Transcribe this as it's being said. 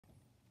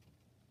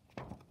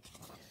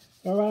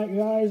All right,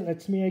 guys,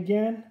 it's me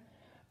again.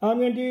 I'm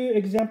going to do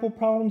example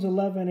problems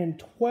 11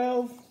 and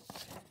 12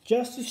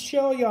 just to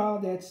show y'all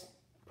that's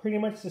pretty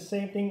much the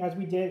same thing as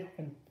we did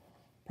in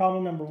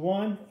problem number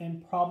 1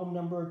 and problem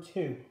number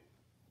 2.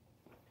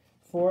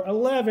 For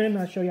 11,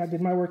 I'll show you I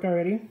did my work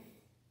already.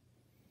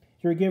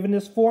 You're given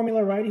this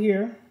formula right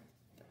here.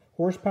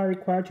 Horsepower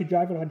required to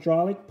drive a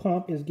hydraulic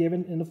pump is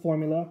given in the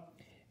formula.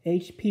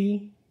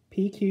 HP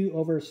PQ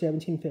over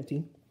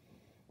 1750,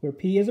 where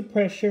P is a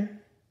pressure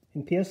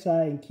in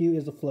PSI and Q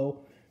is the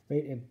flow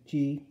rate of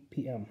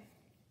GPM.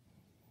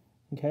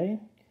 Okay.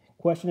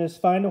 Question is,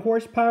 find the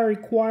horsepower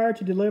required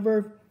to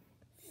deliver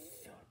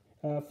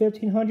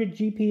 1500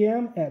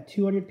 GPM at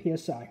 200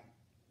 PSI.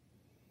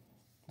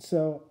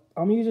 So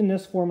I'm using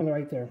this formula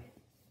right there,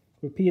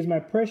 where P is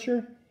my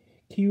pressure,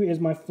 Q is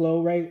my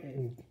flow rate,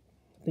 and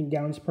I think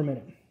gallons per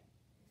minute.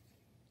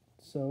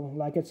 So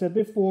like I said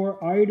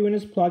before, all you're doing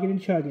is plugging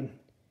and chugging.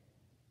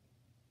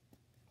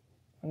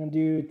 I'm going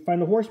to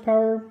find the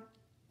horsepower,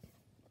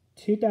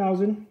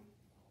 2000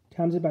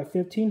 times it by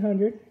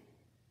 1500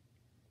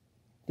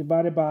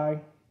 divided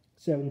by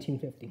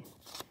 1750.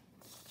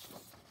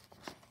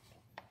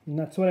 And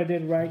that's what I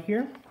did right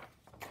here.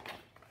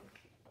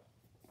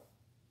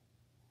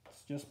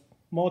 Let's just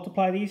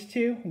multiply these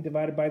two and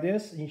divide it by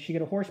this, and you should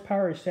get a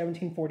horsepower of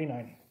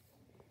 1749.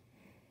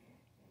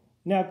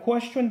 Now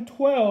question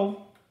 12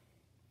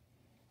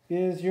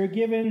 is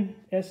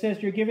it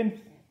says you're given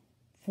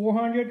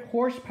 400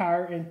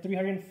 horsepower and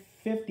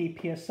 350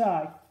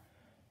 PSI.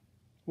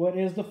 What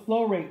is the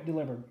flow rate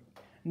delivered?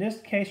 In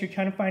this case, you're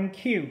trying to find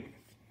Q.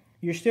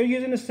 You're still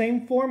using the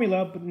same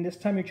formula, but this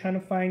time you're trying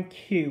to find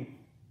Q.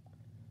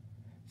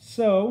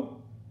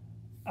 So,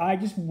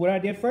 what I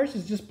did first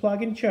is just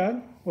plug and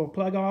chug. We'll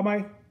plug all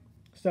my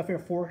stuff here,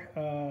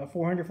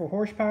 400 for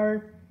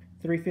horsepower,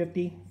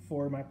 350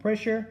 for my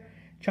pressure.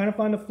 Trying to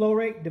find the flow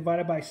rate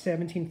divided by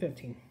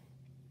 1715.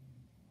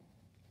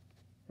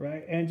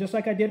 Right, and just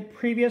like I did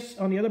previous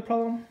on the other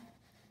problem,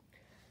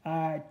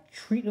 I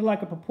treat it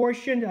like a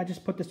proportion. I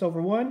just put this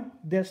over 1,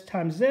 this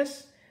times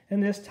this,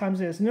 and this times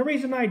this. And the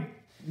reason I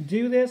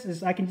do this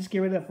is I can just get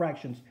rid of the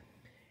fractions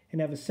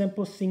and have a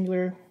simple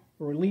singular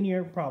or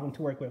linear problem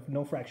to work with,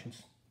 no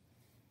fractions.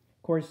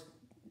 Of course,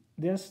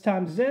 this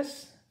times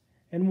this,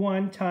 and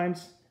 1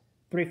 times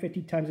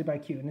 350 times it by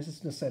Q. And this is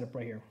the setup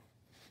right here.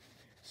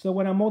 So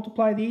when I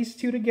multiply these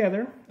two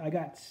together, I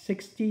got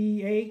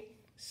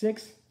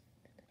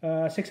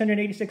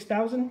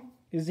 686,000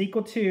 is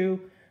equal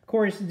to, of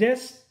course,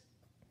 this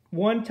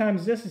 1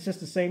 times this is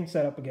just the same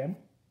setup again.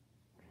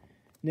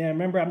 Now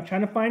remember, I'm trying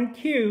to find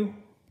Q,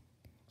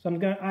 so I'm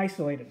going to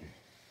isolate it.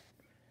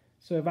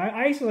 So if I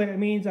isolate it,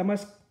 means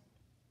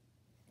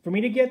for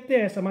me to get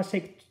this, I must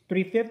take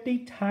 350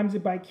 times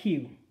it by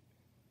Q.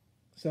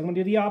 So I'm going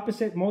to do the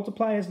opposite,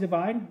 multiply as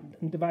divide,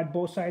 and divide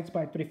both sides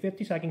by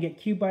 350 so I can get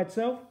Q by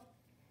itself.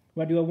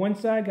 When I do it one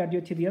side, got to do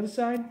it to the other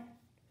side.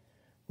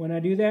 When I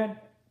do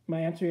that,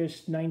 my answer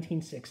is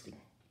 1960.